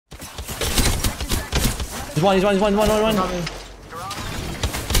One.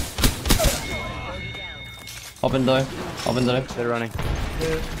 Open door. They're running.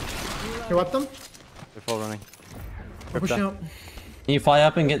 You wipe them? They're full running. We're pushing up. Can you fly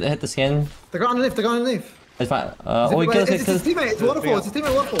up and hit the skin? They're going underneath. It's fine. Oh, he kills It's his teammate. It's waterfall. It's his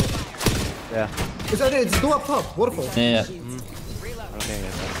teammate waterfall. Yeah. It's door up top. Waterfall. Yeah. Okay,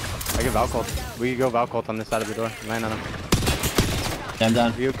 I give Valcolt. We can go Valcolt on this side of the door. Land on him. Yeah, I'm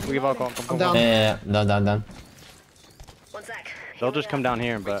down. We give Valcolt. I'm down. Yeah. Down. 1 sec. They'll just come down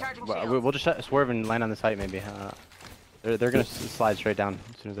here, but we'll just swerve and land on this height maybe. They're gonna slide straight down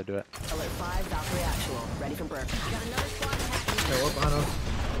as soon as I do it. Alert 5, Valkyrie actual. Ready for burp. Okay, what behind us?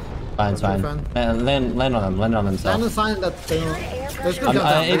 Fine. Land on them. Land on the sign that they don't. If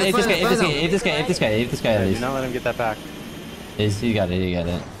this guy at Do least. not let him get that back. You got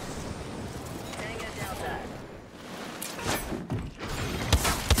it.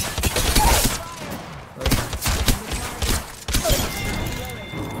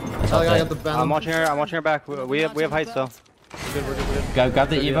 Tango Delta. I'm watching her back. We have height still. We're good. Grab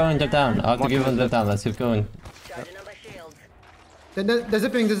the Evo and jump down. I'll have the Evo and jump down. Let's keep going. Charging up my shields. They're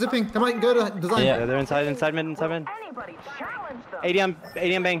zipping. Come on, go to design. Yeah. Yeah, they're inside mid. 80 on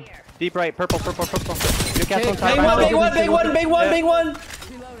bang. Deep right, purple. Newcastle inside. Big one.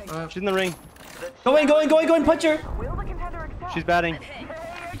 She's in the ring. Go in, punch her. She's batting.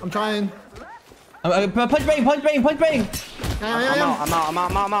 I'm trying. Punch bang.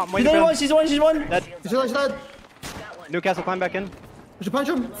 I'm out. She's the one. Dead. She's dead. Newcastle, climb back in. You should punch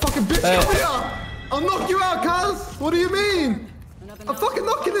him. Fucking bitch, come here. I'll knock you out, cuz. What do you mean? I'm fucking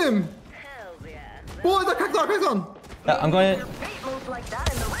knocking him. Hell yeah. Boys, I cracked on. Yeah, I'm going.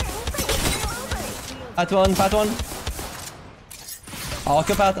 Pat one. I'll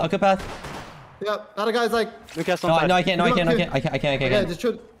kill path. Yeah, that other guy's like. Newcastle No, inside. I can't. I Yeah, can't. just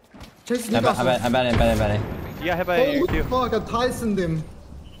shoot. Chase I'm Newcastle. batting. You got hit by Holy you. fuck, I Tysoned him.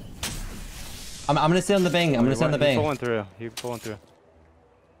 I'm gonna sit on the bang. You're pulling through.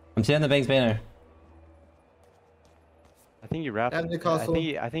 I'm sitting on the bang's banner. I think you wrapped. At Newcastle.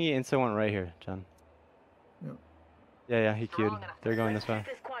 I think he insta went right here, John. Yeah, he queued. They're going this way.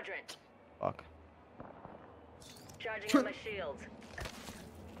 This quadrant. Fuck. Charging up my shields.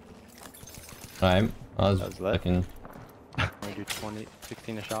 Alright, I was That was lit. looking. I'm gonna do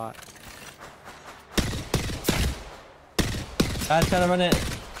 16 a shot. Trying to run it.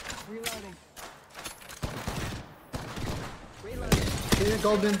 Yeah,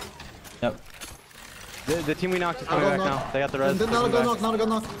 golden. Yep. The team we knocked is coming back now. They got the res. Not a good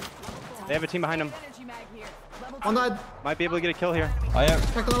knock. They have a team behind them. One died. Might be able to get a kill here. Oh yeah.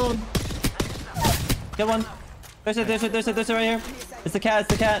 Crack another one. Kill one. There's it right here. It's the cat.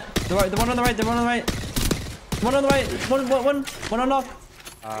 The one on the right. One on the right. One on knock.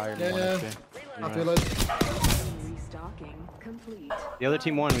 Yeah. I'll reload. Restocking complete. The other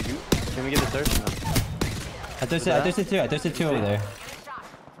team won. Can we get the thirst? No. I thirsted two over there.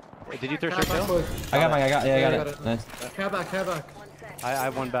 Did you thirst Care your back, kill? boys. I got Yeah, it. Nice. Care back. I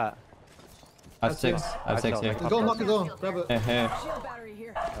have one bat. I have six here. Let's go, knock it down. Grab it. Here. I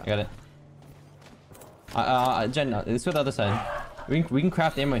got it. Jen, let's go the other side. We can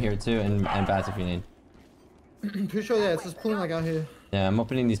craft ammo here too and bats if you need. Pretty sure, yeah, it's just pulling like out here. Yeah, I'm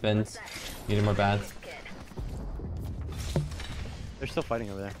opening these bins. Getting more bats. They're still fighting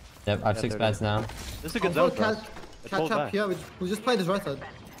over there. Yep, I have 6 bats now. This is a good I'll zone for us. catch up here. We just played this right side.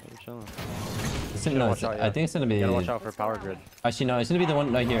 We're chilling. I think it's gonna be. You gotta watch out for power grid. Actually, no, it's gonna be the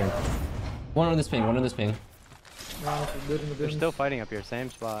one right here. One on this ping. No, They're still fighting up here,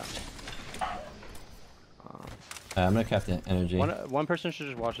 same spot. I'm gonna craft the energy. One person should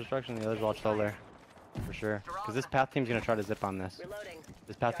just watch destruction, the others watch still there. For sure. Because this path team's gonna try to zip on this. Reloading.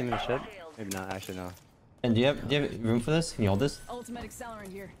 This path team gonna shit? Maybe not, actually no. And do you have room for this? Can you hold this? Ultimate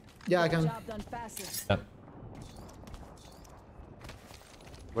accelerant here. Yeah, I can. Job done faster. Yep.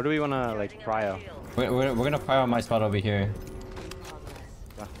 Where do we wanna like cryo? We're gonna pile my spot over here.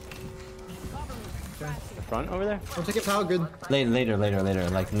 The front over there? I'm taking power good. Later. Like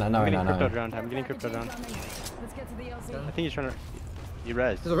no, I'm right getting now. crypto drone. I'm getting crypto drone. Let's get to the LZ. I think he's trying to. He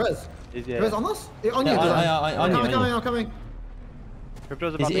res. There's a res. Yeah. Res on us? On you. Yeah, on you. I'm coming.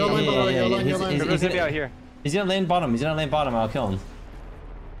 Crypto's about to Your line, Crypto's gonna be out here. He's gonna lane bottom. I'll kill him.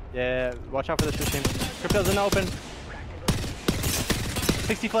 Yeah, watch out for the switch team. Crypto's in the open.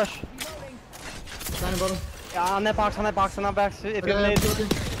 60 flush. Down bottom. Yeah, on that box. If you have nades.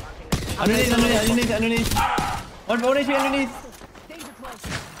 Underneath. One HP underneath.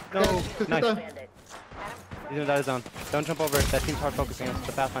 No. Nice. No. He's gonna die his zone. Don't jump over. That team's hard focusing us.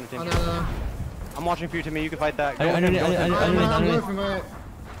 The Pathfinder team. No. I'm watching for you, Timmy. You can fight that. Go Underneath. I'm going from right.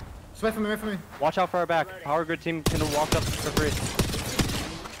 Just wait for me, wait for me. Watch out for our back. Power grid team can walk up for free.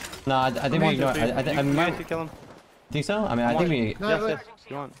 No, I think we ignore. I You might guys can kill him. think so. I mean, I think we. No, Yes, wait. yes.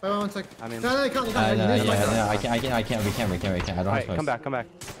 You want? Wait, one sec. I mean- no, you can't. You No, can't. You need to yeah, like no, that. I can't. We can't. I don't have Alright, choice. come back, come back.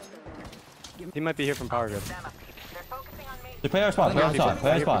 He might be here from power grid. Just play our spot. Play our spot.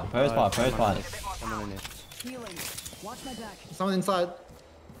 Play our spot. Play our spot. Play our spot. Someone in here. Healing. Watch my back. Someone inside.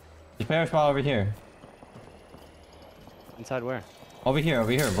 Just play our spot over here. Inside where? Over here. Over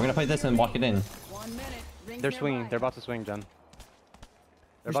here. We're gonna play this and walk it in. 1 minute. Rings They're nearby. swinging. They're about to swing, Jen. They're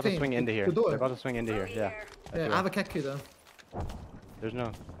Which about to team? swing into here. The door? They're about to swing into here. Yeah. Yeah, I have a cat key though. There's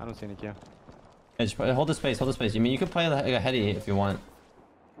no. I don't see any queue. Yeah, just hold the space. Hold the space. I mean, you could play like a heady if you want.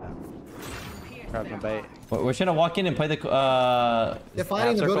 Grab my bait. We're just gonna walk in and play the. They're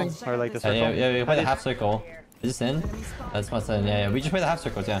fighting in the Circle? building. Or like the Yeah, circle? yeah, we play the half circle. Is this in? That's what's in. Yeah, yeah. We just play the half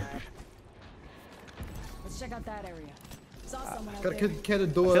circles. Yeah. Let's check out that area. Saw someone out Gotta there. kill the I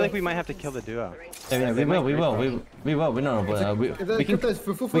door. feel like we might have to kill the duo. Yeah, we will. We will. We will. We know. But we can. Crypto is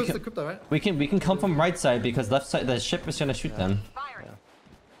full we force can- the crypto, right? We can come from right side because left side the ship is gonna shoot them.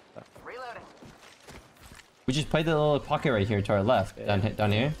 We just play the little pocket right here to our left,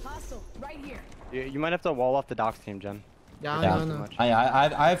 down here. Hostile. Right here. You might have to wall off the docks team, Jen. Yeah, Yeah. I know.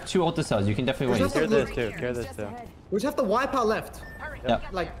 I have 2 ultra cells. You can definitely There's wait. nothing- Care this too. Care this Just too. ahead. We just have to wipe out left. Yeah.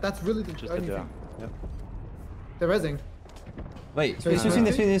 Like, that's really the Just the only duo. thing. Yep. They're rezzing. Wait, Wait, swing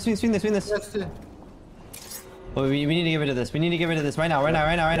this. Yes, too. Oh, we need to get rid of this. We need to get rid of this right now. Right now.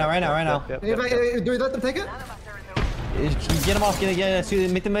 Yep, Hey, yep, yep. do we let them take it? Get them off. Get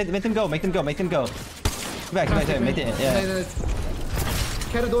make them go. Make them go. Come back. Make it. Yeah.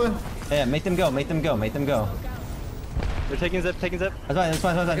 Cat the door. Yeah. Make them go. They're taking zip. That's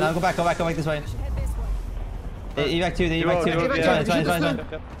fine. Now go back this way. Head this way. Evac 2. Duo, Evac 2. duo, It's yeah. fine.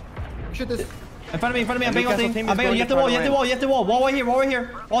 Yep, yep. Shoot this. In front of me. I'm banging on thing. team I'm is banging. going You have to the front wall. of You have the wall. Wall right here.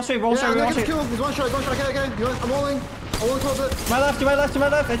 All straight. Yeah, I get kill. There's one shot. Okay. You want, I'm rolling. I want to close it. To my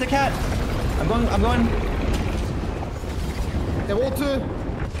left. It's a cat. I'm going. They're wall 2. Go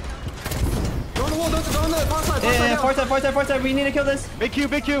on the wall. Don't go on the far side. Yeah. Far side. We need to kill this. Big Q.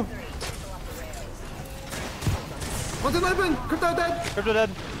 One's in open. Crypto dead. Crypto dead.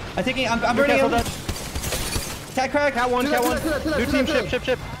 I'm burning Newcastle him. dead. Cat crack. Cat one. To that. New team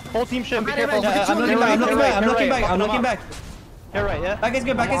ship. Whole team ship. Be careful. Yeah, I'm looking back. I'm looking back. Here, right, yeah. Back is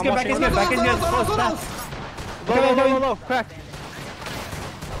good. Low. Cracked.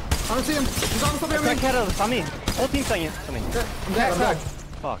 I don't see him. He's on top of me. Crack cat out of Tommy. Whole team saying it. Tommy. I'm dead.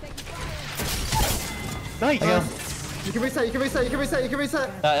 Fuck. Nice. You can reset.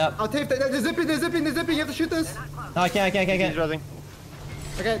 Yeah. I'll tape that. They're zipping. You have to shoot this. No, I can't. He's rezzing.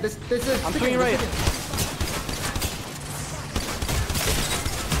 Okay, this is. I'm swinging right.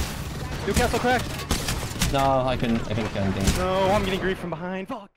 Newcastle cracked. No, I couldn't get anything. No, I'm getting grief from behind. Fuck.